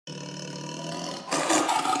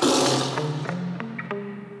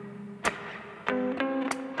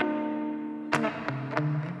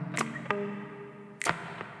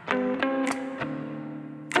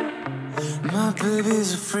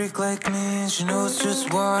baby's a freak like me, and she knows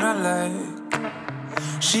just what I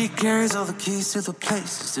like. She carries all the keys to the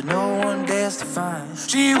places that no one dares to find.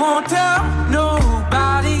 She won't tell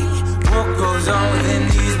nobody what goes on within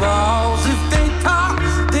these walls. If they talk,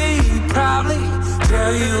 they probably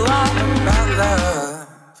tell you all about love.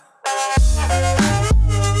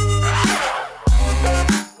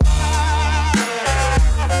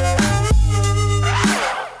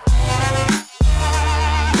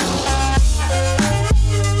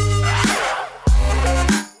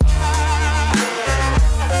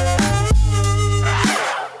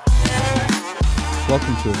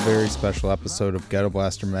 Welcome to a very special episode of Ghetto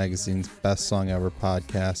Blaster Magazine's Best Song Ever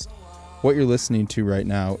podcast. What you're listening to right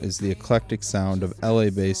now is the eclectic sound of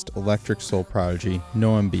LA-based electric soul prodigy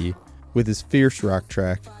Noam B with his fierce rock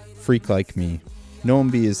track, Freak Like Me. Noam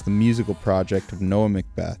B is the musical project of Noah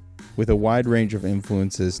Macbeth. With a wide range of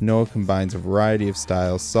influences, Noah combines a variety of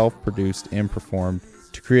styles self-produced and performed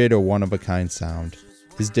to create a one-of-a-kind sound.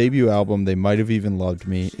 His debut album, They Might Have Even Loved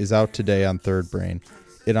Me, is out today on Third Brain.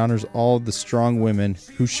 It honors all of the strong women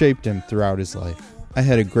who shaped him throughout his life. I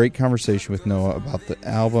had a great conversation with Noah about the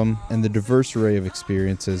album and the diverse array of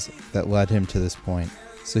experiences that led him to this point.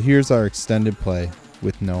 So here's our extended play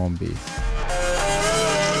with Noam B.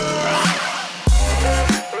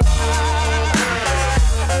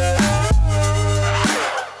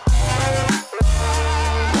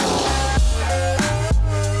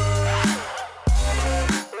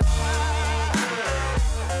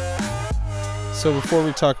 So before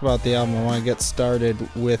we talk about the album, I want to get started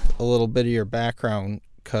with a little bit of your background,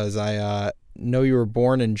 because I know you were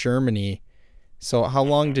born in Germany. So how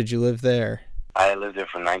long did you live there? I lived there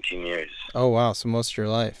for 19 years. Oh, wow. So most of your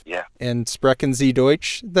life. Yeah. And sprechen Sie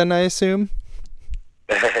Deutsch, then, I assume?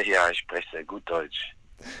 Yeah, ich spreche gut Deutsch.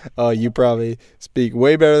 Oh, you probably speak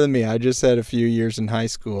way better than me. I just had a few years in high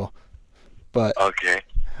school. But okay.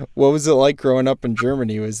 What was it like growing up in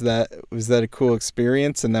Germany? Was that a cool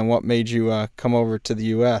experience? And then what made you come over to the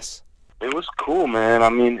U.S.? It was cool, man. I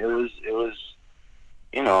mean, it was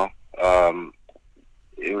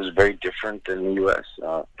it was very different than the U.S.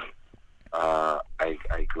 I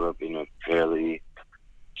grew up in a fairly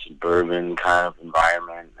suburban kind of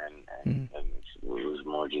environment, and it was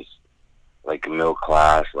more just like a middle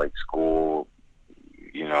class, like school,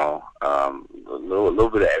 a little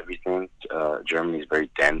bit of everything. Germany is very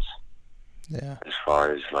dense. Yeah. As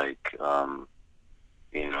far as like,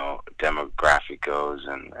 demographic goes,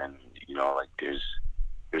 and like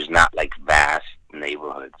there's not like vast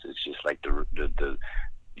neighborhoods. It's just like the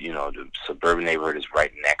suburban neighborhood is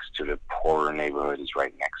right next to the poorer neighborhood, is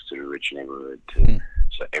right next to the rich neighborhood.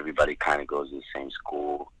 So everybody kind of goes to the same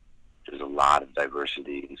school. There's a lot of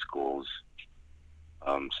diversity in schools.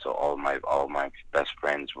 So all of my best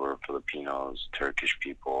friends were Filipinos, Turkish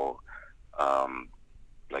people,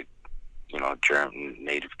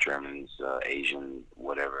 native Germans, Asian,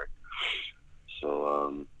 whatever.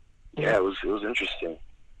 So it was interesting.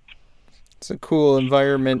 It's a cool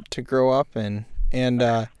environment to grow up in.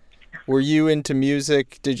 And were you into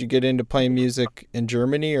music? Did you get into playing music in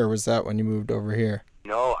Germany, or was that when you moved over here?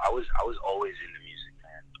 No, I was always into music,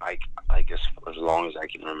 man. I guess as long as I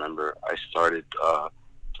can remember, I started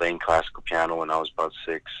playing classical piano when I was about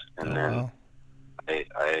 6, and then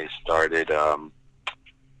I started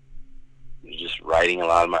just writing a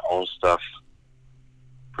lot of my own stuff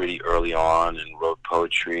pretty early on, and wrote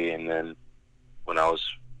poetry. And then when I was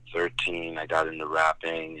 13, I got into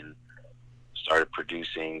rapping and started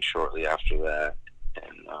producing shortly after that.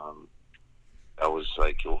 And I was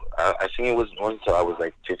like, I think it was until I was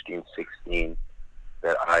like 15, 16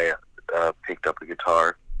 that I picked up a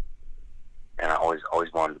guitar. And I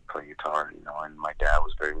always wanted to play guitar, and my dad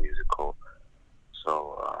was very musical.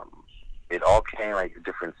 So it all came like at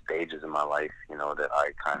different stages in my life, that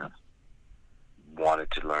I kind of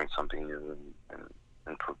wanted to learn something new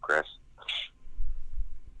and progress.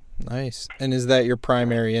 Nice. And is that your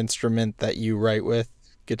primary instrument that you write with,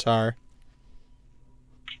 guitar?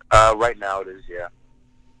 Right now it is, yeah.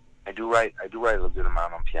 I do write a little good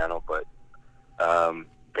amount on piano, but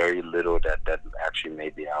very little that actually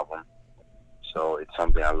made the album. So it's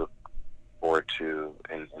something I look forward to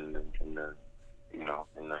in the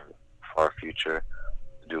far future,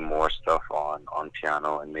 to do more stuff on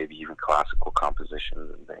piano and maybe even classical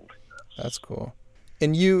compositions and things. That's cool.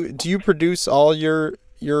 And do you produce all your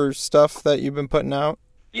stuff that you've been putting out?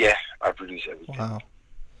 Yeah, I produce everything. Wow.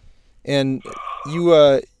 And you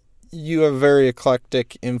have very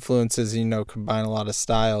eclectic influences, combine a lot of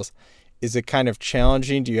styles. Is it kind of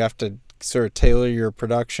challenging? Do you have to sort of tailor your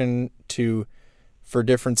production for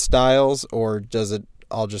different styles, or does it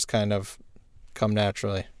all just kind of come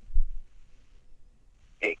naturally?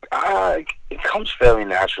 It comes fairly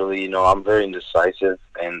naturally. You know, I'm very indecisive,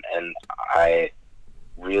 and I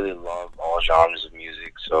really love all genres of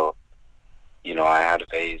music. So, you know, I had a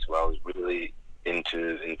phase where I was really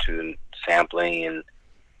into sampling and,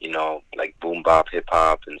 you know, like boom bop hip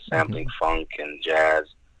hop and sampling funk and jazz,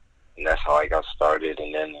 and that's how I got started.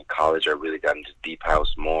 And then in college, I really got into deep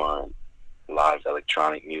house more, and a lot of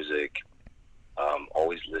electronic music.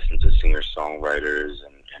 Always listened to singer-songwriters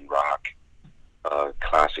and rock,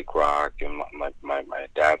 classic rock, and my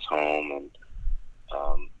dad's home,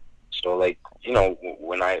 and so, like, you know,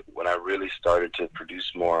 when I really started to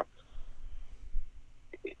produce more,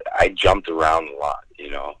 I jumped around a lot. You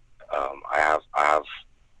know, I have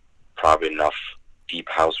probably enough deep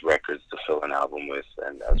house records to fill an album with,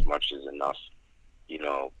 and as much as enough, you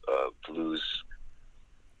know, blues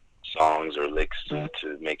songs or licks to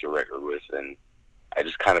make a record with, and I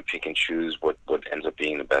just kind of pick and choose what ends up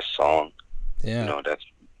being the best song. Yeah. You know, that's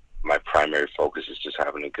my primary focus, is just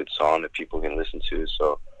having a good song that people can listen to.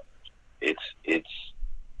 So it's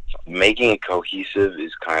making it cohesive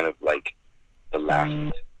is kind of like the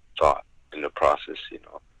last thought in the process, you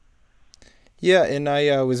know. Yeah, and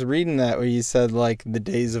I was reading that where you said, like, the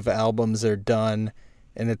days of albums are done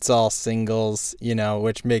and it's all singles, you know,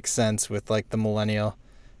 which makes sense with, like, the millennial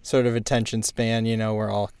sort of attention span. You know,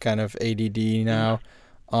 we're all kind of ADD now.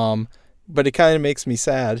 But it kind of makes me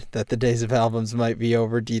sad that the days of albums might be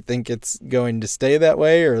over. Do you think it's going to stay that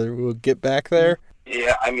way, or we'll get back there?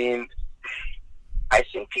 Yeah, I mean, I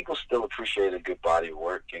think people still appreciate a good body of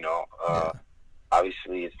work, you know.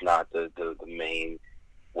 Obviously, it's not the main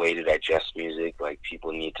way to digest music. Like,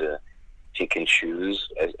 people need to pick and choose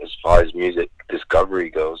as far as music discovery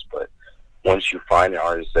goes. But once you find an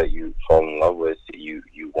artist that you fall in love with, you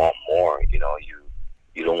want more. You know,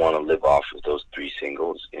 you don't want to live off of those 3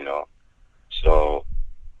 singles. You know, so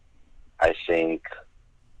I think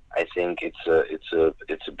it's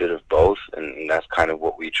a bit of both, and that's kind of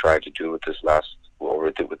what we tried to do with what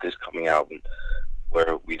we did with this coming album,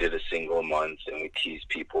 where we did a single a month and we teased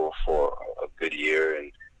people for a good year,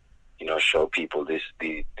 and, you know, show people these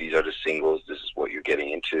are the singles, this is what you're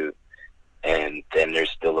getting into, and then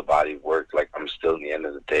there's still a body of work. Like, I'm still, in the end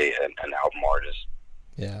of the day, an album artist.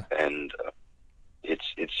 Yeah. And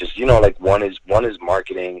it's just, you know, like, one is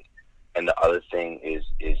marketing, and the other thing is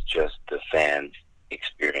just the fan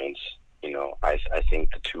experience. You know, I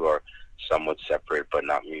think the two are somewhat separate but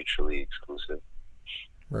not mutually exclusive.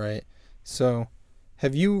 Right. So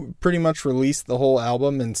have you pretty much released the whole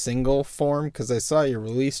album in single form? Because I saw you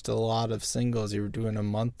released a lot of singles. You were doing a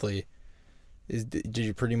monthly. Did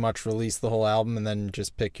you pretty much release the whole album and then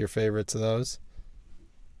just pick your favorites of those?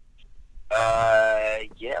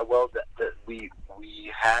 Yeah, well, we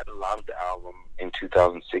had a lot of the album in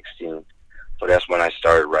 2016, so that's when I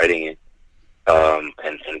started writing it,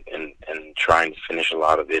 and trying to finish a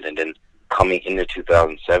lot of it. And then coming into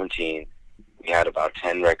 2017, we had about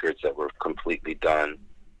 10 records that were completely done,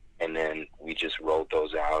 and then we just rolled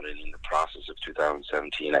those out. And in the process of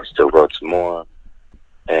 2017, I still wrote some more,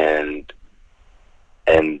 and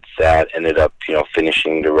that ended up, you know,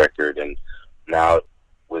 finishing the record. And now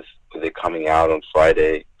with it coming out on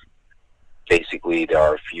Friday, basically there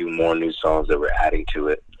are a few more new songs that we're adding to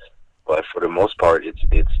it, but for the most part,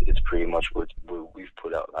 it's pretty much what we've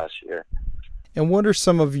put out last year. And what are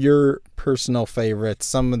some of your personal favorites,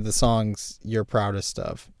 some of the songs you're proudest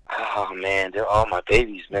of? Oh, man, they're all my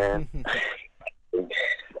babies, man.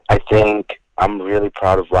 I think I'm really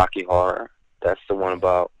proud of Rocky Horror. That's the one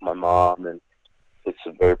about my mom, and it's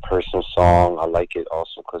a very personal song. I like it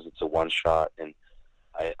also because it's a one-shot, and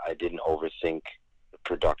I didn't overthink the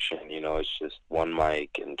production. You know, it's just one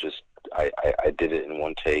mic, and just I did it in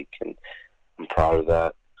one take, and I'm proud of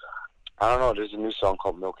that. I don't know, there's a new song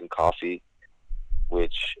called Milk and Coffee,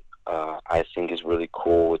 which I think is really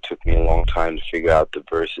cool. It took me a long time to figure out the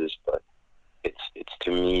verses, but it's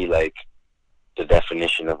to me like the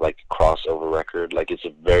definition of like a crossover record. Like, it's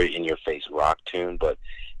a very in-your-face rock tune, but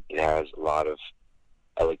it has a lot of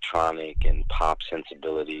electronic and pop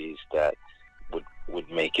sensibilities that would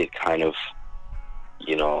make it kind of,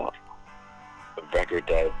 you know, a record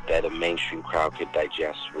that a mainstream crowd could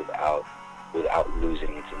digest without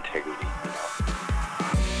losing its integrity, you know.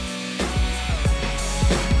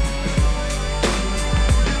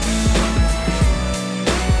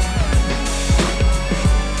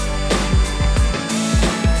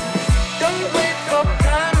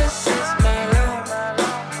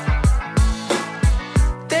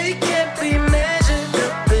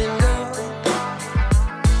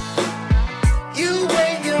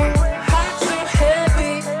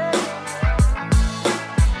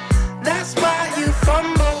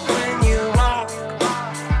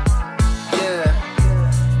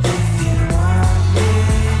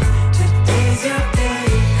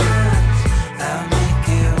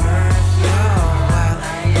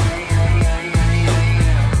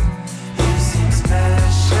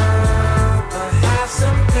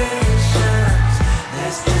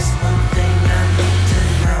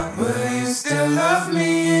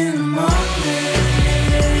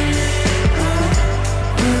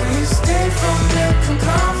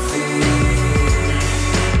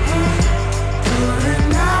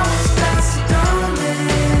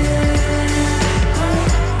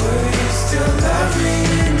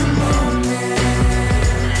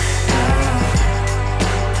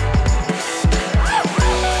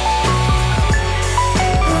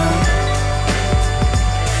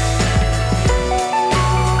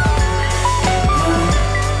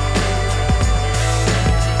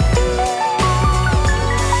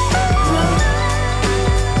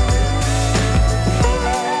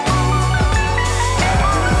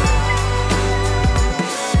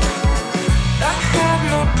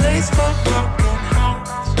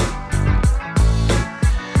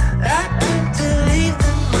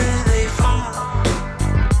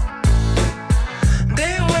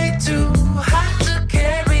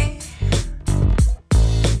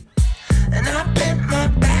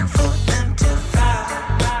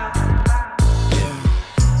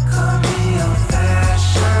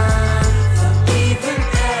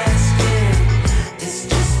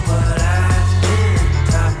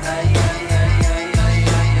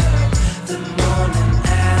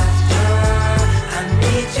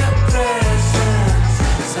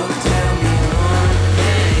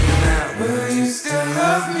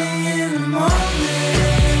 me in the morning?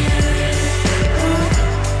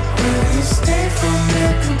 Will you stay for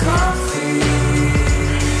milk and coffee?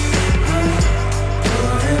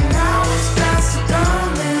 And now it's past the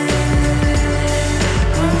dawning.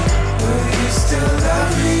 Will you still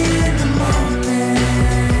love me in the morning?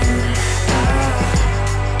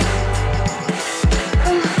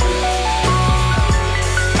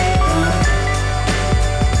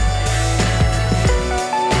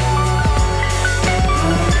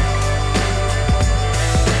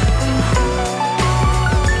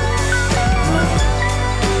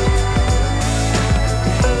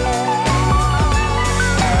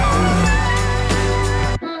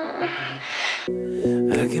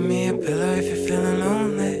 Give me a pillow if you're feeling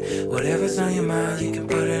lonely. Whatever's on your mind, you can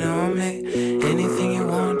put it on me. Anything you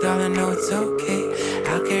want, darling, know it's okay.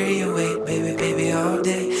 I'll carry your weight, baby, baby, all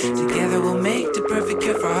day. Together we'll make the perfect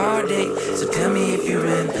cure for heartache. So tell me if you're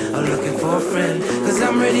in or looking for a friend. Cause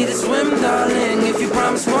I'm ready to swim, darling. If you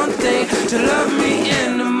promise one thing, to love me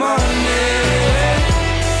in the morning.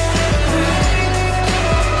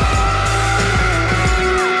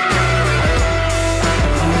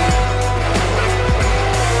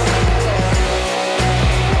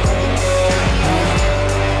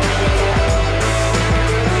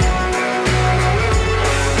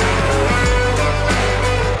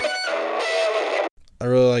 I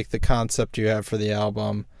really like the concept you have for the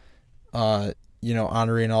album,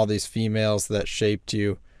 honoring all these females that shaped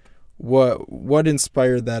you. What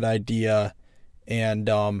inspired that idea, and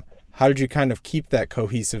how did you kind of keep that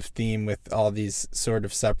cohesive theme with all these sort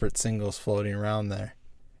of separate singles floating around there?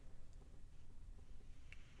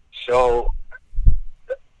 So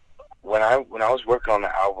when I was working on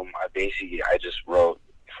the album, I just wrote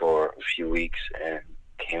for a few weeks and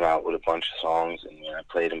came out with a bunch of songs, and when I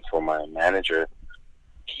played them for my manager,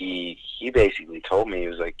 he basically told me, he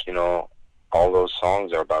was like, all those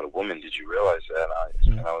songs are about a woman. Did you realize that?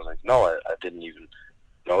 And I was like, no, I didn't even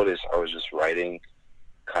notice. I was just writing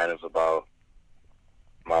kind of about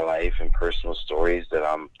my life and personal stories that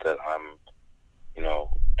are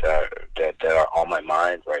on my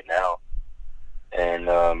mind right now. And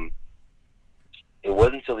it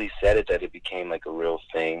wasn't until he said it that it became like a real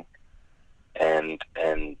thing, and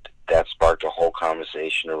that sparked a whole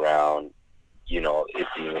conversation around it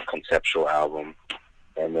being a conceptual album.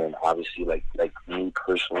 And then obviously like me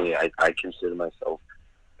personally, I consider myself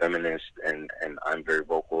feminist, and I'm very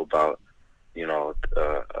vocal about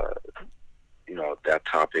that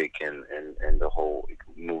topic and the whole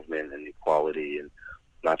movement and equality, and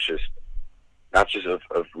not just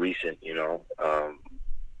of recent,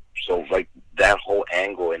 so like that whole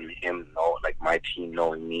angle, and him like my team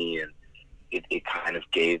knowing me, and it kind of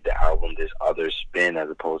gave the album this other spin as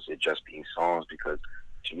opposed to just being songs, because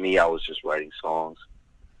to me I was just writing songs,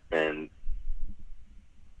 and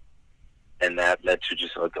that led to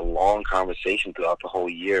just like a long conversation throughout the whole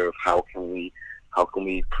year of how can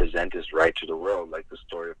we present this right to the world, like the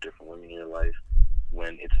story of different women in your life,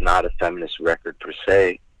 when it's not a feminist record per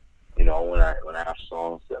se. When I have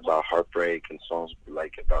songs about heartbreak and songs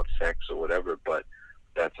like about sex or whatever, but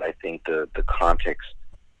that's, I think, the context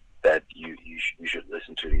that you should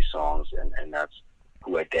listen to these songs, and that's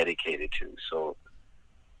who I dedicate it to. So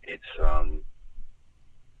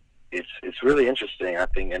it's really interesting, I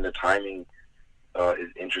think, and the timing is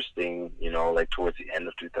interesting, like towards the end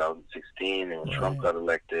of 2016, and when Trump got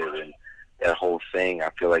elected and that whole thing. I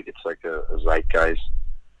feel like it's like a zeitgeist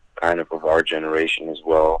kind of our generation as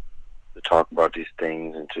well, to talk about these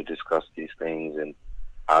things and to discuss these things, and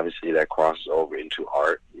obviously that crosses over into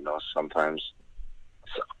art, sometimes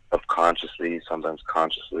subconsciously, sometimes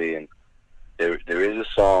consciously. And there is a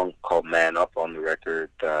song called Man Up on the record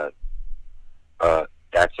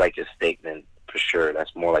that's like a statement for sure.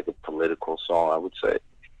 That's more like a political song, I would say.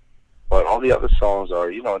 But all the other songs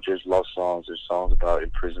are, there's love songs, there's songs about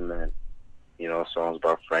imprisonment, songs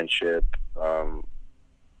about friendship,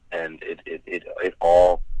 and it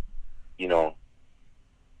all,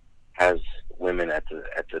 has women at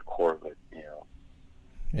the core of it,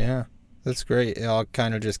 Yeah, that's great. It all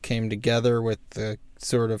kind of just came together with the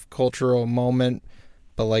sort of cultural moment.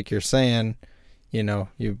 But like you're saying,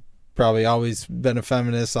 you've probably always been a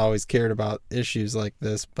feminist, always cared about issues like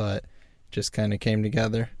this, but just kind of came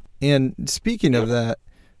together. And speaking of that,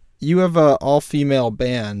 you have a all-female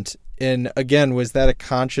band. And again, was that a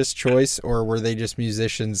conscious choice, or were they just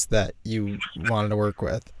musicians that you wanted to work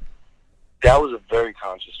with? That was a very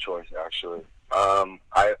conscious choice, actually.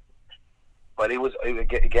 But it was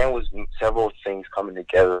several things coming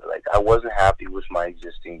together. Like, I wasn't happy with my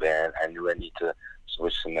existing band. I knew I need to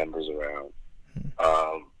switch some members around.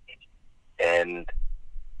 And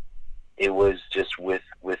it was just with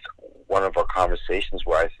one of our conversations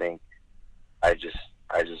where I think I just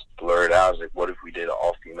blurred out. I was like, what if we did an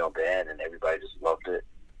all-female band? And everybody just loved it.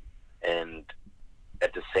 And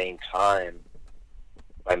at the same time,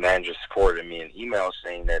 my manager forwarded me an email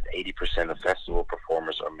saying that 80% of festival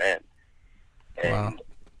performers are men. And wow.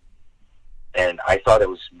 And I thought it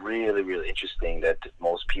was really, really interesting that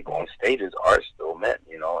most people on stages are still men,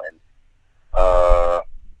 you know. And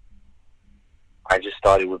I just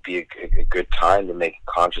thought it would be a good time to make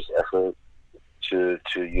a conscious effort to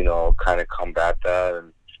you know, kind of combat that.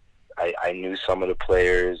 And I knew some of the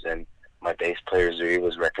players, and my bass player Zuri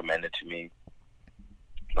was recommended to me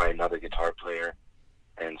by another guitar player,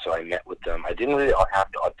 and so I met with them. I didn't really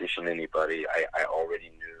have to audition anybody. I already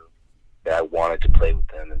knew that I wanted to play with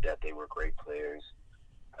them and that they were great players.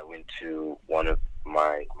 I went to one of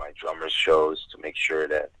my drummer's shows to make sure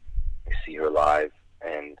that I see her live,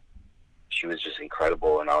 and she was just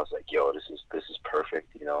incredible. And I was like, yo, this is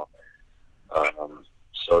perfect, you know.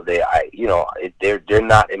 So they're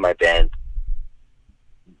not in my band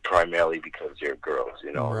primarily because they're girls,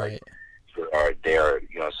 you know. Right. Like, they are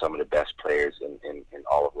you know, some of the best players in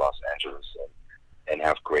all of Los Angeles, and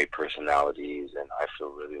have great personalities, and I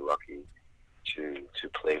feel really lucky to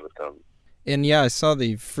play with them. And yeah, I saw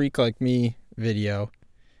the Freak Like Me video,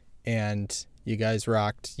 and you guys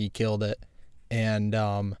rocked. You killed it. And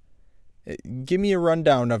give me a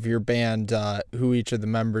rundown of your band, who each of the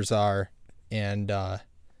members are, and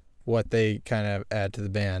what they kind of add to the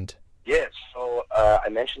band. Yeah, so I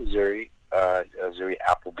mentioned Zuri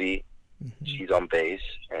Appleby. Mm-hmm. She's on bass,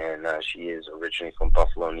 and she is originally from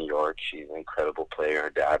Buffalo, New York. She's an incredible player.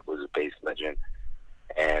 Her dad was a bass legend,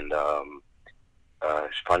 and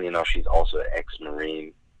funny enough, she's also an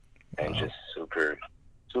ex-Marine, and just super,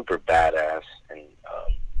 super badass.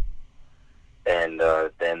 And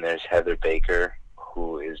then there's Heather Baker,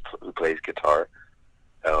 who plays guitar.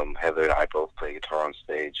 Heather and I both play guitar on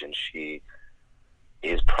stage, and she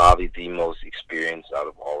is probably the most experienced out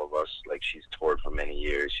of all of us. Like, she's toured for many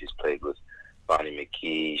years. She's played with Bonnie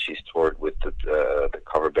McKee. She's toured with the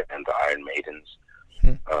cover band, the Iron Maidens,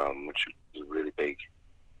 which is a really big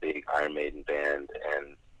Iron Maiden band.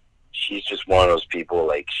 And she's just one of those people,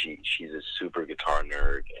 like, she's a super guitar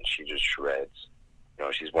nerd, and she just shreds. You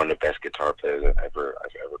know, she's one of the best guitar players I've ever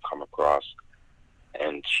come across.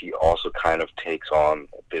 And she also kind of takes on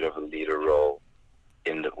a bit of a leader role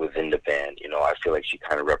within the band. You know, I feel like she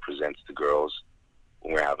kind of represents the girls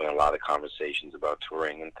when we're having a lot of conversations about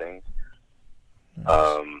touring and things.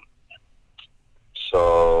 Nice.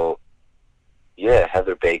 So yeah,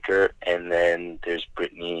 Heather Baker, and then there's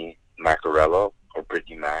Brittany Macarello, or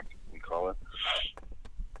Brittany Mac, we call her.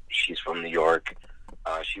 She's from New York.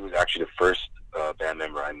 She was actually the first band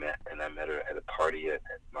member I met, and I met her at a party at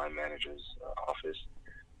my manager's office,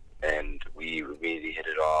 and we really hit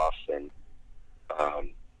it off. And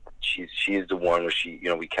she's the one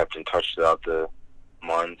where we kept in touch throughout the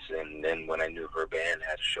months. And then when I knew her band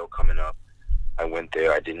had a show coming up, I went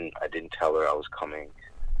there. I didn't tell her I was coming,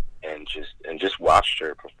 and just watched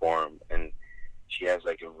her perform. And she has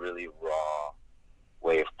like a really raw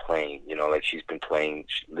way of playing, you know, like she's been playing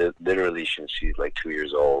literally since she's like 2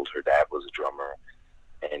 years old. Her dad was a drummer,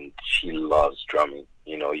 and she loves drumming,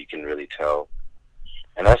 you know, you can really tell.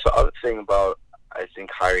 And that's the other thing about, I think,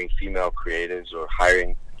 hiring female creatives, or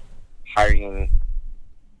hiring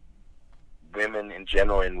women in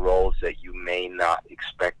general in roles that you may not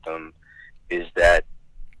expect them, is that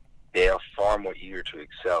they are far more eager to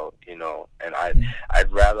excel, you know. And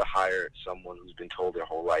I'd rather hire someone who's been told their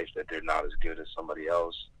whole life that they're not as good as somebody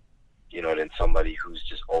else, you know, than somebody who's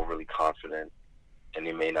just overly confident and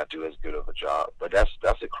they may not do as good of a job. But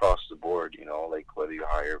that's across the board, you know, like whether you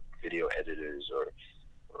hire video editors or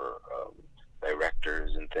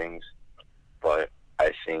directors and things. But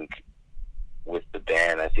I think with the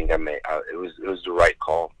band, I think it was the right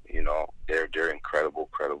call, you know. They're incredible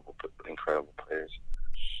players.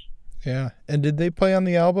 Yeah. And did they play on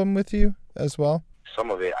the album with you as well? Some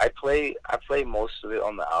of it. I play most of it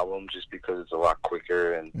on the album just because it's a lot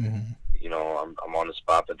quicker, and you know, I'm on the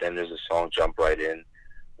spot. But then there's a song, Jump Right In,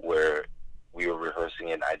 where we were rehearsing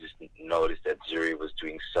it, and I just noticed that Zuri was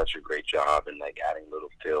doing such a great job and like adding little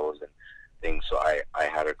fills and things, so I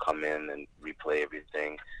had her come in and replay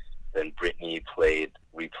everything. Then Brittany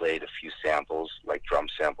replayed a few samples, like drum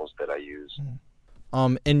samples that I use.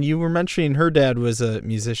 And you were mentioning her dad was a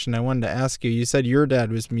musician. I wanted to ask you said your dad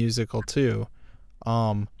was musical too.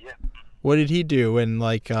 Yeah. What did he do? And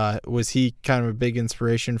like, was he kind of a big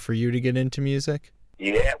inspiration for you to get into music?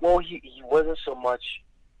 Yeah, well, he wasn't so much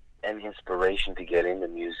an inspiration to get into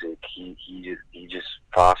music. He just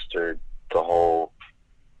fostered the whole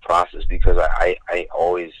process, because I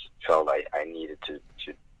always felt I needed to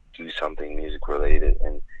do something music related,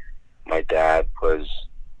 and my dad was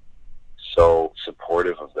so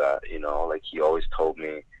supportive of that, you know. Like, he always told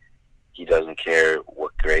me he doesn't care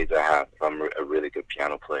what grades I have if I'm a really good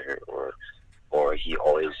piano player, or he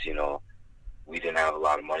always, you know, we didn't have a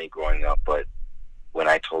lot of money growing up, but when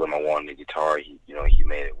I told him I wanted a guitar, he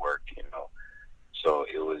made it work, you know. So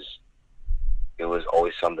it was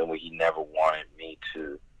always something where he never wanted me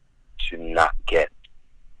to not get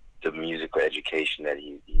the musical education that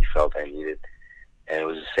he felt I needed. And it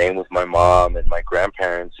was the same with my mom and my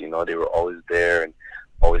grandparents. You know, they were always there and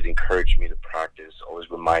always encouraged me to practice, always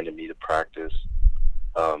reminded me to practice,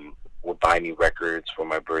 would buy me records for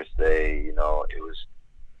my birthday. You know, it was,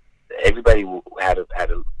 everybody had a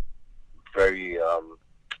very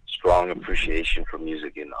strong appreciation for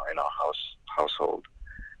music in our household.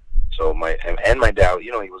 So my dad,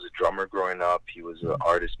 you know, he was a drummer growing up. He was an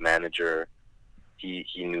artist manager. He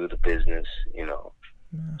knew the business, you know.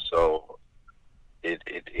 Yeah. So it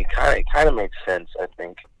kind of makes sense, I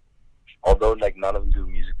think. Although, like, none of them do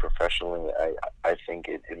music professionally, I think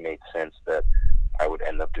it made sense that I would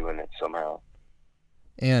end up doing it somehow.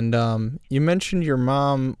 And you mentioned your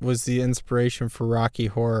mom was the inspiration for Rocky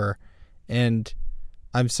Horror, and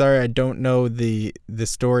I'm sorry I don't know the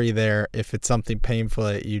story there. If it's something painful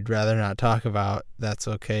that you'd rather not talk about, that's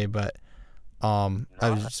okay. But I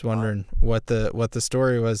was just wondering what the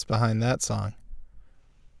story was behind that song.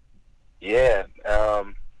 Yeah,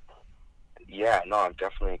 no, I'm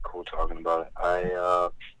definitely cool talking about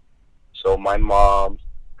it. So my mom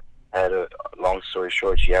had long story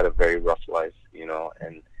short, she had a very rough life, you know,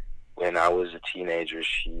 and when I was a teenager,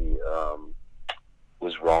 she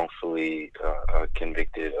was wrongfully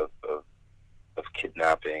convicted of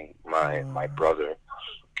kidnapping my brother,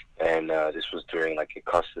 and this was during, like, a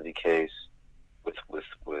custody case with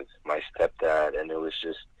my stepdad, and it was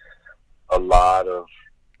just a lot of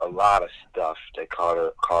stuff that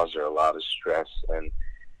caused her a lot of stress. And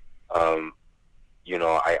you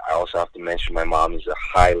know, I also have to mention my mom is a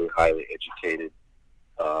highly educated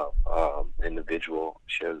individual.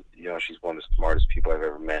 She has, you know, she's one of the smartest people I've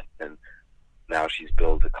ever met, and now she's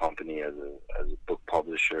built a company as a book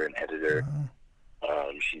publisher and editor.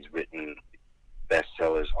 She's written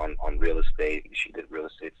bestsellers on real estate. She did real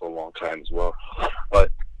estate for a long time as well.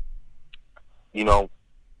 But, you know,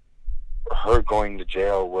 her going to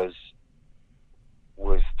jail was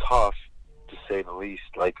tough, to say the least,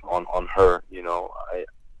 like, on her, you know. I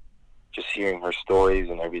just hearing her stories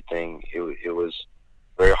and everything, it was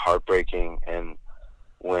very heartbreaking. And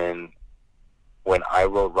when I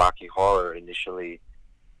wrote Rocky Horror initially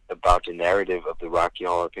about the narrative of the Rocky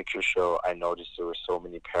Horror Picture Show, I noticed there were so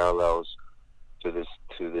many parallels to this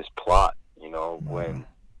plot, you know, when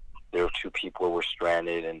there were two people who were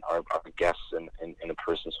stranded and are guests in a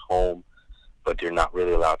person's home, but they're not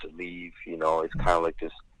really allowed to leave. You know, it's kind of like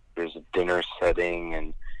this. There's a dinner setting,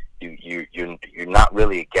 and you're not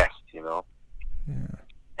really a guest, you know. Yeah.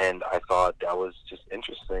 And I thought that was just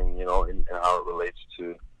interesting, you know, in how it relates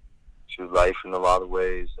to life in a lot of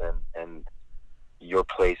ways, and your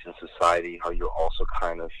place in society, how you're also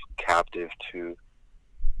kind of captive to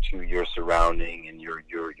your surrounding and your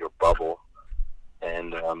bubble,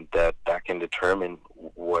 and that can determine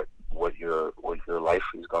what your life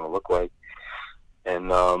is going to look like.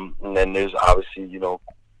 And then there's obviously, you know,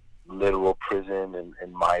 literal prison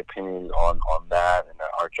and my opinion on that, and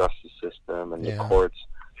our justice system and the courts.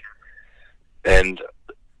 And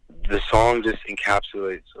the song just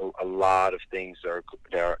encapsulates a lot of things that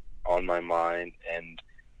are on my mind,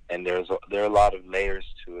 and there are a lot of layers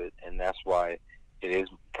to it, and that's why it is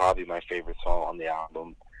probably my favorite song on the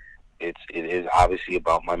album. It is obviously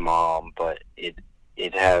about my mom, but it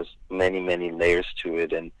has many layers to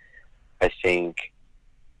it, and I think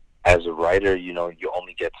as a writer, you know, you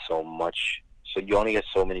only get so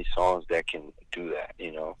many songs that can do that,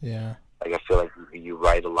 you know. Yeah. Like, I feel like you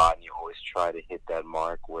write a lot and you always try to hit that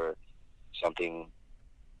mark where something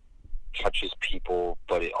touches people,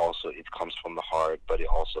 but it comes from the heart, but it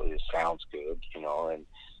sounds good, you know,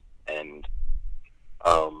 and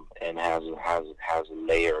has a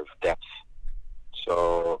layer of depth.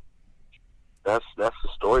 So that's the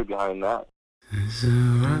story behind that. There's a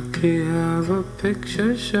Rocky Horror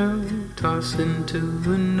Picture Show, tossed into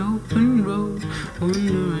an open road,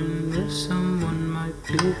 wondering if someone might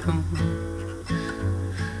be home.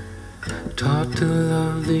 Taught to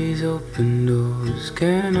love these open doors,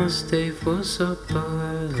 can I stay for supper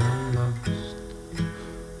as I'm lost?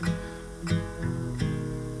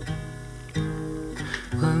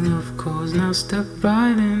 Well, of course, now step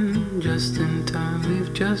right in, just in time,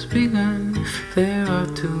 we've just begun. There are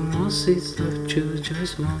 2 more seats left, choose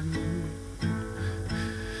just one.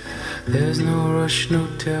 There's no rush, no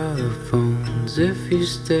telephones. If you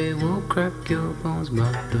stay, we'll crack your bones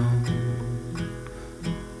by dawn.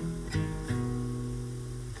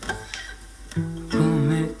 We'll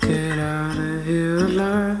make it out of here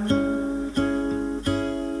alive.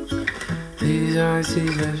 These icy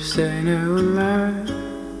lips, they never lie.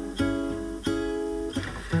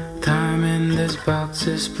 Time in this box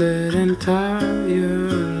is split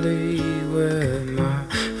entirely with my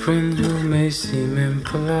friends who may seem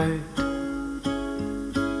impolite.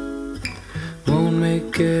 Won't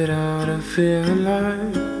make it out of here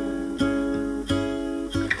alive.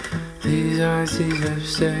 These icy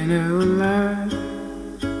lips, they never lie.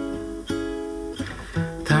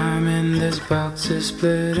 Time in this box is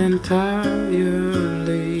split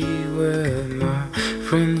entirely with my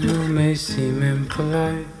friends who may seem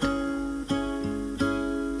impolite.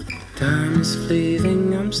 Time is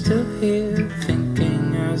fleeting, I'm still here,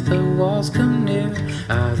 thinking as the walls come near.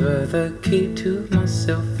 I'd rather keep to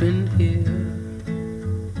myself in here,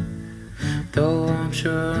 though I'm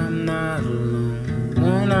sure I'm not alone.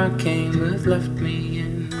 One I came with left me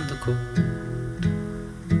in the cold.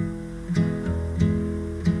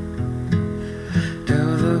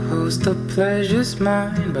 Tell the host the pleasure's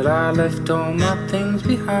mine, but I left all my things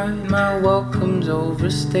behind. My welcome's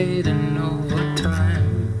overstayed and overtime.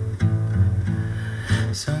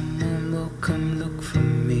 Someone will come look for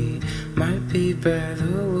me, might be better,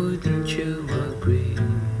 wouldn't you agree?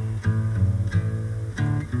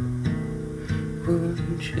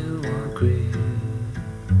 Wouldn't you agree?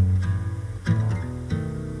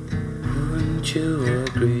 Wouldn't you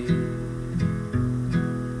agree?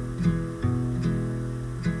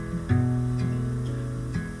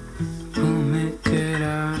 We'll make it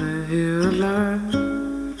out of here alive.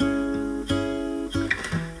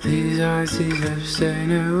 These icy lips, they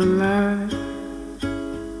never lie.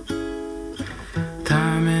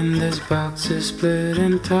 Time in this box is split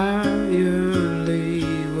entirely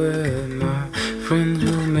with my friends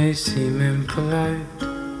who may seem impolite.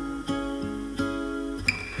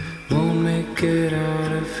 Won't make it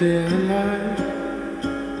out of here alive.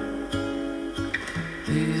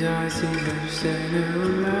 These icy lips, they never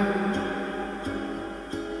lie.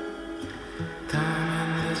 Time in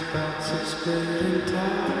this box is split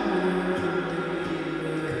entirely.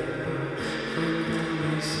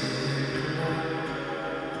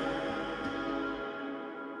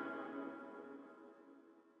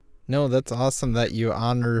 No, that's awesome that you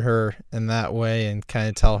honored her in that way and kind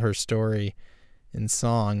of tell her story in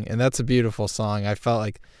song. And that's a beautiful song. I felt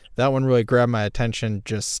like that one really grabbed my attention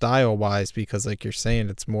just style-wise because, like you're saying,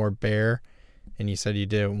 it's more bare. And you said you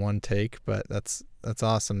did it in one take, but that's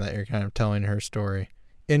awesome that you're kind of telling her story.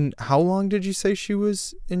 And how long did you say she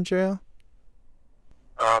was in jail?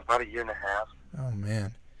 About 1.5 years. Oh,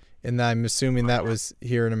 man. And I'm assuming that was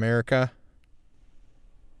here in America?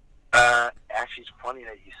 Actually, it's funny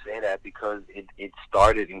that you say that because it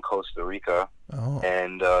started in Costa Rica,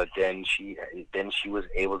 and then she was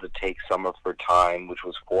able to take some of her time, which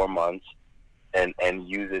was 4 months, and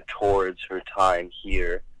use it towards her time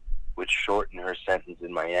here, which shortened her sentence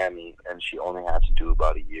in Miami, and she only had to do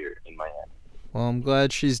about 1 year in Miami. Well, I'm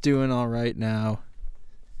glad she's doing all right now,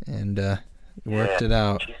 and worked it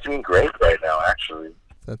out. She's doing great right now, actually.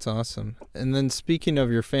 That's awesome. And then speaking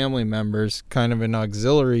of your family members, kind of an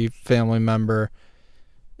auxiliary family member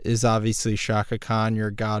is obviously Chaka Khan,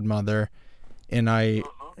 your godmother. And I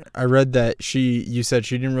read that you said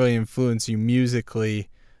she didn't really influence you musically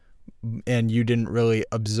and you didn't really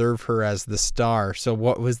observe her as the star. So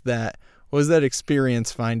what was that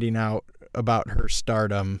experience finding out about her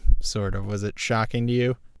stardom, sort of? Was it shocking to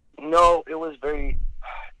you? No, it was very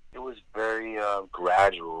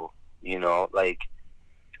gradual, you know, like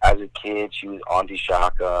as a kid, she was Auntie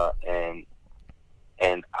Chaka, and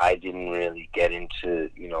I didn't really get into,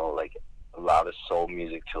 you know, like a lot of soul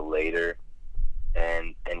music till later.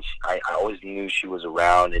 And I always knew she was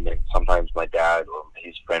around, and then sometimes my dad or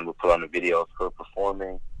his friend would put on a video of her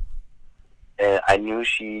performing. And I knew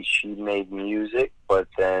she made music, but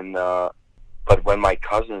then, but when my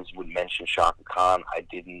cousins would mention Chaka Khan,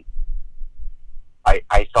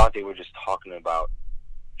 I thought they were just talking about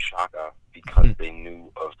Chaka because they knew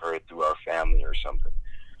of her through our family or something.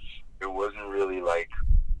 It wasn't really like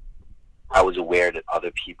I was aware that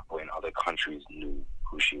other people in other countries knew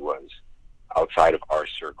who she was outside of our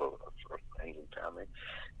circle of friends and family.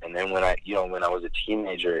 And then when I was a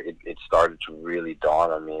teenager, it started to really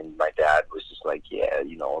dawn on me. And my dad was just like, yeah,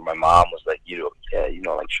 you know, or my mom was like,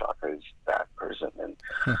 like Chaka is that person. person.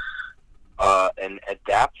 And at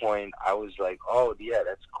that point, I was like, oh yeah,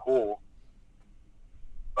 that's cool.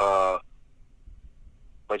 But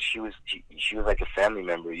she was like a family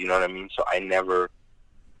member, you know what I mean? So I never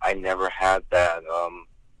had that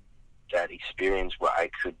that experience where I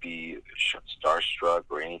could be starstruck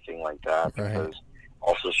or anything like that, Right. because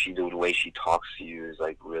also the way she talks to you is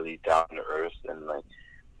like really down to earth, and like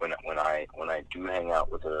when I do hang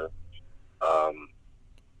out with her,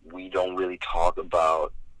 we don't really talk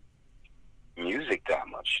about music that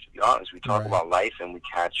much, to be honest. We talk Right. about life and we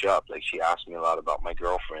catch up. Like, she asks me a lot about my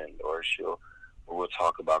girlfriend, or we'll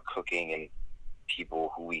talk about cooking and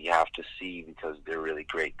people who we have to see because they're really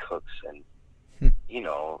great cooks, and you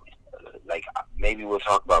know, like maybe we'll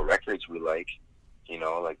talk about records we like, you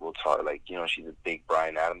know, like we'll talk, like, you know, she's a big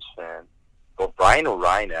Bryan Adams fan. Well, Bryan or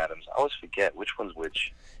Ryan Adams, I always forget which one's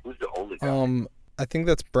which. Who's the older guy? I think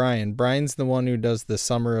that's Brian. Brian's the one who does the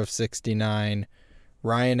Summer of '69.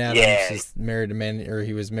 Ryan Adams is married to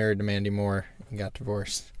he was married to Mandy Moore and got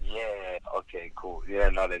divorced. Yeah, okay, cool. Yeah,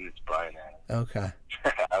 no, then it's Bryan Adams. Okay.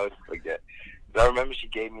 I always forget. I remember she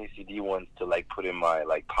gave me a CD once to like put in my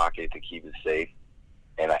like pocket to keep it safe.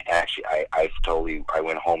 And I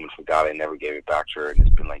went home and forgot. I never gave it back to her, and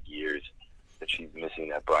it's been like years that she's missing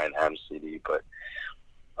that Bryan Adams CD. But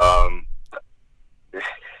I'm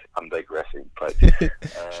digressing. But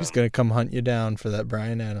she's gonna come hunt you down for that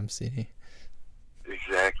Bryan Adams CD.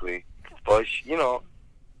 Exactly. But you know,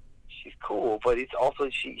 she's cool. But it's also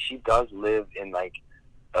she does live in like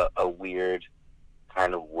a weird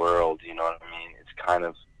kind of world. You know what I mean? It's kind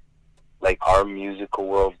of like our musical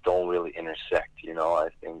worlds don't really intersect, you know. I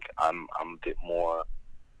think I'm a bit more.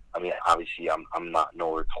 I mean, obviously, I'm not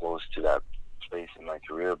nowhere close to that place in my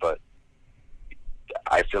career, but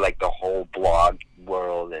I feel like the whole blog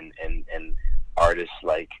world and artists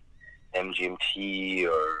like MGMT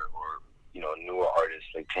or you know, newer artists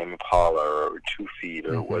like Tame Impala or 2 Feet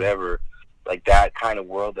or whatever, like that kind of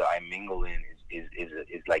world that I mingle in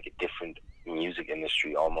is like a different music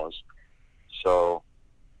industry almost. So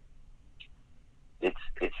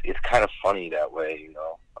it's kind of funny that way, you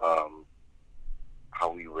know,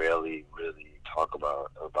 how we rarely really talk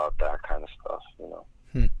about that kind of stuff, you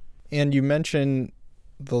know. And you mentioned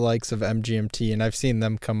the likes of MGMT, and I've seen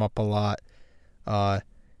them come up a lot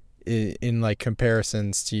in like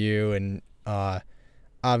comparisons to you, and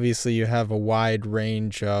obviously you have a wide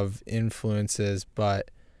range of influences,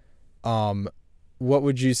 but what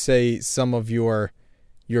would you say some of your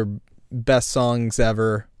best songs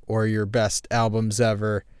ever or your best albums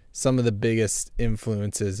ever, some of the biggest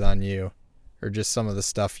influences on you, or just some of the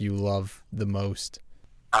stuff you love the most?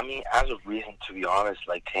 I mean, as of recent, to be honest,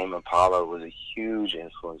 like Tame Impala was a huge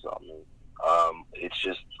influence on me. It's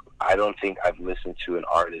just, I don't think I've listened to an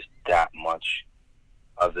artist that much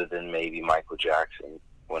other than maybe Michael Jackson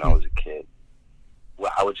when I was a kid.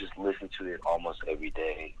 Well, I would just listen to it almost every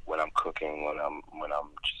day when I'm cooking, when I'm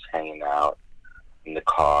just hanging out in the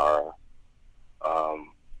car.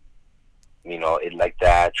 You know, it like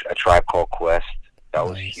that. A Tribe Called Quest, that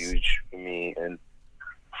was huge for me. And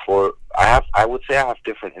I would say I have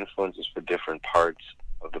different influences for different parts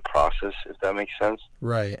of the process, if that makes sense.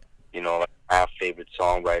 Right. You know, like I have favorite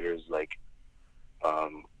songwriters like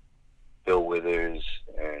Bill Withers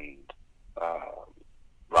and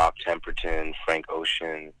Rob Temperton, Frank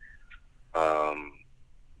Ocean.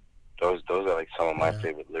 Those are like some of my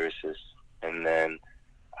favorite lyricists. And then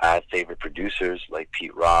I have favorite producers like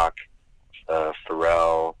Pete Rock,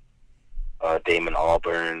 Pharrell, Damon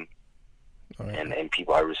Albarn, and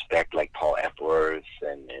people I respect like Paul Epworth,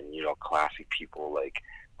 and you know, classic people like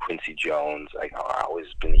Quincy Jones. Like, I've always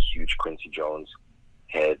been a huge Quincy Jones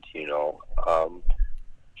head, you know.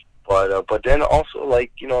 But then also,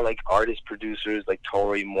 like, you know, like artist producers like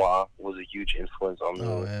Tori Moi was a huge influence on me.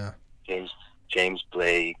 Oh yeah. James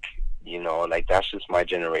Blake, you know, like that's just my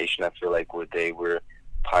generation. I feel like where they were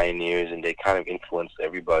pioneers and they kind of influenced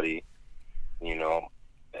everybody, you know.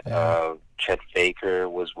 Chet Baker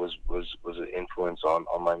was an influence on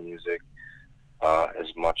my music,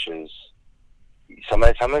 as much as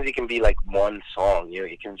sometimes it can be like one song, you know,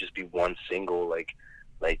 it can just be one single, like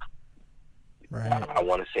right. I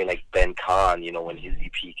want to say like Ben Khan, you know, when his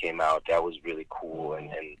EP came out, that was really cool, and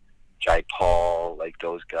Jai Paul, like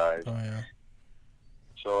those guys. Oh yeah.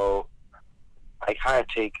 So I kind of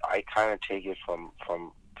take it from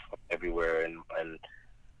everywhere, and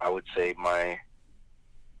I would say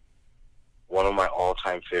one of my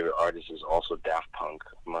all-time favorite artists is also Daft Punk,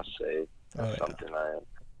 I must say. That's something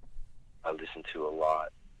I listen to a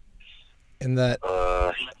lot. And that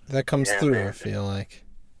comes through, man. I feel like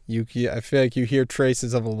you hear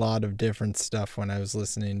traces of a lot of different stuff when I was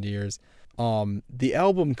listening to yours. The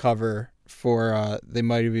album cover for They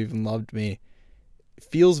Might Have Even Loved Me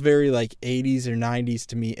feels very like 80s or 90s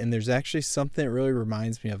to me, and there's actually something that really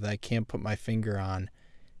reminds me of that I can't put my finger on.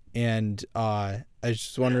 And I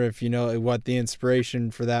just wonder if you know what the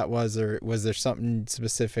inspiration for that was, or was there something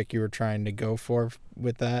specific you were trying to go for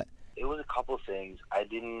with that? It was a couple things.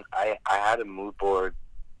 I had a mood board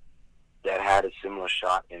that had a similar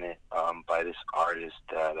shot in it by this artist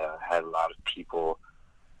that had a lot of people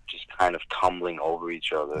just kind of tumbling over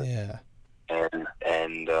each other. Yeah.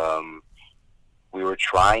 And we were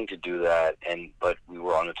trying to do that, but we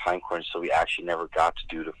were on a time crunch, so we actually never got to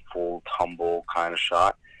do the full tumble kind of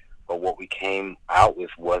shot. But what we came out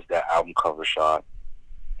with was that album cover shot.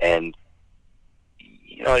 And,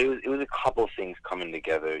 you know, it was a couple of things coming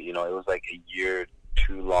together. You know, it was like a year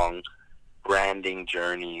too long branding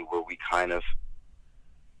journey where we kind of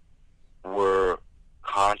were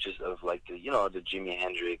conscious of like the Jimi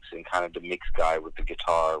Hendrix and kind of the mixed guy with the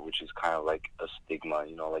guitar, which is kind of like a stigma,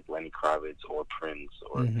 you know, like Lenny Kravitz or Prince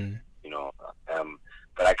or you know,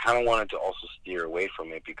 but I kind of wanted to also steer away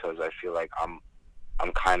from it because I feel like I'm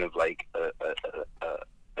kind of like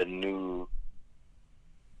a new,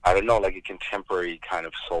 I don't know, like a contemporary kind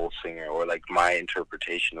of soul singer, or like my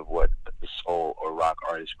interpretation of what the soul or rock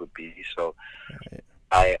artist would be. So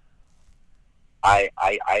I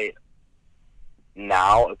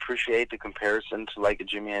now appreciate the comparison to like a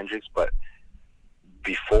Jimi Hendrix, but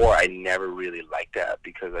before I never really liked that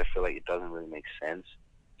because I feel like it doesn't really make sense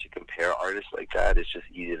to compare artists like that. It's just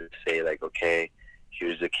easy to say like, okay,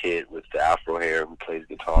 here's a kid with the afro hair who plays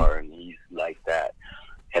guitar and he's like that.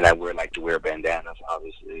 And I like to wear bandanas,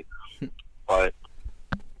 obviously. But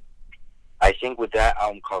I think with that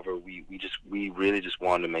album cover, we really just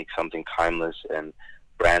wanted to make something timeless. And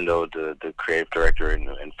Brando, the creative director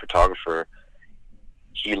and photographer,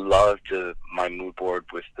 he loved my mood board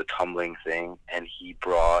with the tumbling thing, and he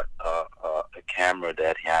brought a camera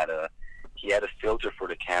that had a filter for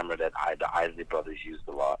the camera that the Isley Brothers used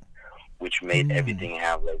a lot, which made everything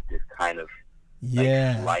have like this kind of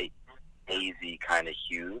like slight hazy kind of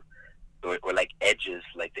hue, or like edges,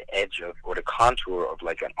 like the edge of or the contour of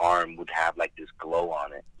like an arm would have like this glow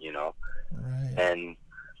on it, you know. Right.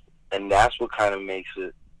 And that's what kind of makes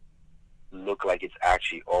it look like it's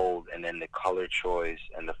actually old. And then the color choice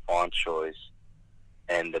and the font choice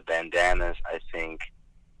and the bandanas, I think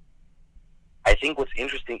what's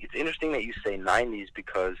interesting, it's interesting that you say 90s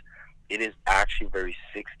because it is actually very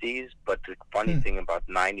 60s, but the funny thing about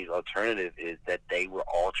 90s alternative is that they were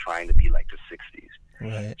all trying to be like the 60s.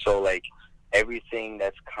 Right. So like everything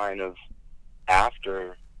that's kind of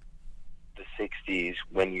after the 60s,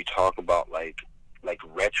 when you talk about like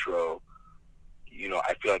retro, you know,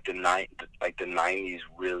 I feel like the 90s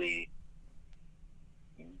really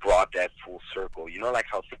brought that full circle. You know, like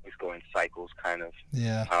how things go in cycles, kind of.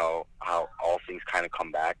 Yeah. How all things kind of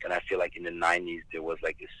come back, and I feel like in the 90s there was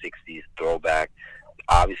like a 60s throwback,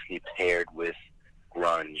 obviously paired with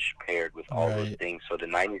grunge, paired with all those things. So the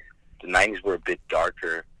 90s were a bit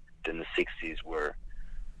darker than the 60s were,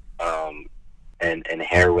 and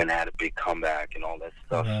heroin had a big comeback and all that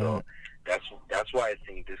stuff. Right. So that's why I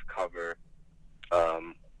think this cover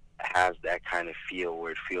has that kind of feel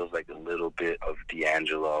where it feels like a little bit of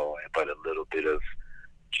D'Angelo, but a little bit of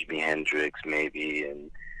Jimi Hendrix maybe,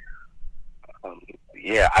 and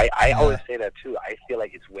I always say that too. I feel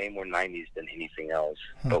like it's way more 90s than anything else,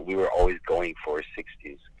 but we were always going for a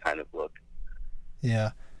 60s kind of look.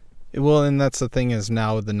 Yeah. Well, and that's the thing is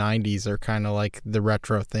now the 90s are kind of like the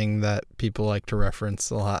retro thing that people like to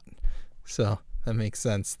reference a lot. So that makes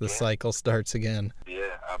sense. The cycle starts again.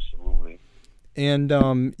 Yeah, absolutely. And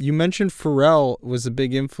you mentioned Pharrell was a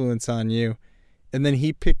big influence on you, and then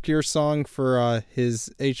he picked your song for his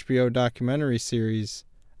HBO documentary series,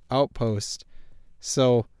 Outpost.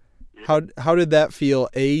 So how did that feel,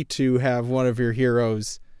 A, to have one of your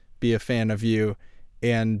heroes be a fan of you,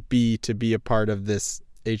 and B, to be a part of this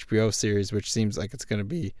HBO series, which seems like it's going to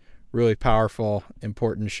be really powerful,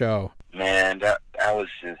 important show? Man, that was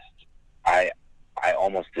just, I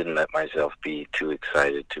almost didn't let myself be too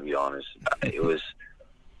excited, to be honest. It was,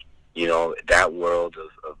 you know, that world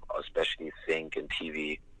of especially sync and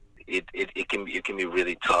TV, it can be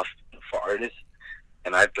really tough for artists.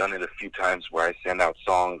 And I've done it a few times where I send out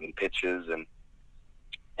songs and pitches,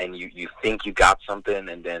 and you think you got something,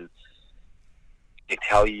 and then they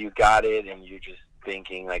tell you got it, and you're just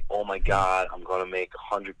thinking like, oh my God, I'm gonna make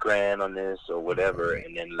 $100,000 on this or whatever,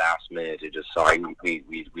 and then last minute they just, sorry,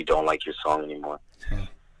 we don't like your song anymore.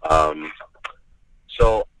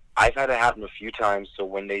 So I've had it happen a few times. So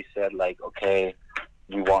when they said like, okay,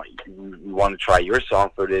 we want to try your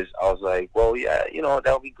song for this. I was like, well, yeah,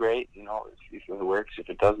 that would be great. If it works. If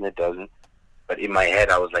it doesn't, it doesn't. But in my head,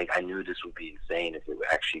 I was like, I knew this would be insane if it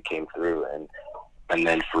actually came through. And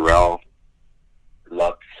then Pharrell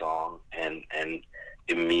loved the song and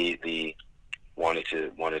immediately wanted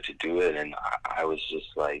to do it, and I was just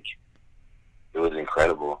like, it was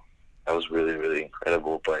incredible. That was really, really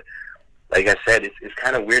incredible. But like I said, it's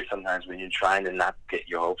kind of weird sometimes when you're trying to not get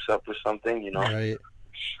your hopes up or something, Right.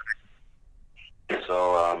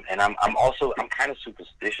 So, and I'm kind of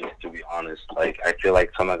superstitious, to be honest. Like, I feel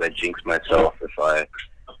like sometimes I jinx myself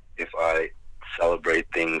if I celebrate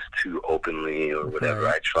things too openly or whatever.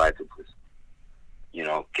 Right. I try to just,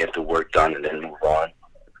 get the work done and then move on.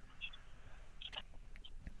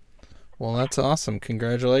 Well, that's awesome.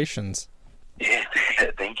 Congratulations. Yeah,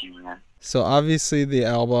 thank you, man. So obviously the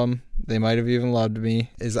album, They Might Have Even Loved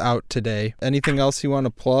Me, is out today. Anything else you want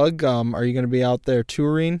to plug? Are you going to be out there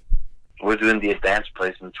touring? We're doing the Advanced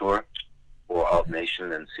Placement Tour for Alt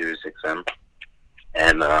Nation and Sirius XM.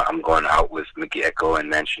 And I'm going out with Mickey Echo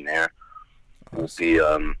and Mansionaire. We'll be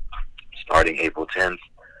starting April 10th,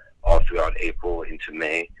 all throughout April into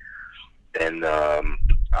May. Then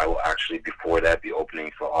I will actually, before that, be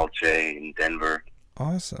opening for Alt J in Denver.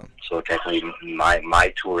 Awesome. So technically,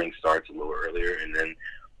 my touring starts a little earlier, and then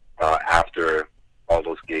after all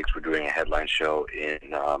those gigs, we're doing a headline show in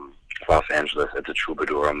Los Angeles at the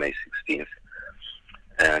Troubadour on May 16th,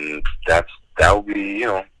 and that'll be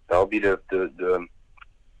the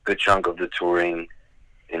good chunk of the touring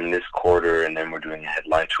in this quarter, and then we're doing a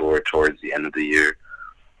headline tour towards the end of the year.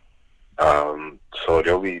 So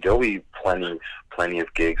there'll be plenty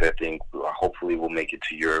of gigs. I think hopefully we'll make it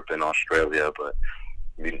to Europe and Australia, but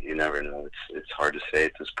you never know. It's hard to say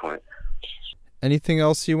at this point. Anything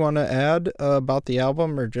else you want to add about the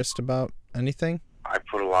album, or just about anything? I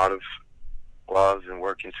put a lot of love and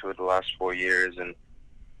work into it the last 4 years, and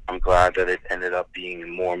I'm glad that it ended up being a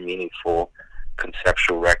more meaningful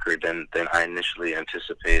conceptual record than I initially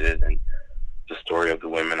anticipated. And the story of the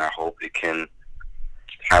women, I hope it can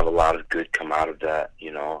have a lot of good come out of that,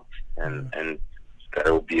 and that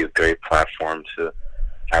it will be a great platform to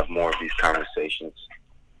have more of these conversations.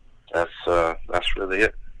 That's really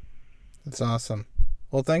it. That's awesome.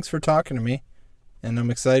 Well, thanks for talking to me, and I'm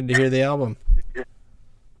excited to hear the album.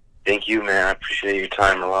 Thank you, man. I appreciate your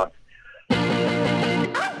time a lot.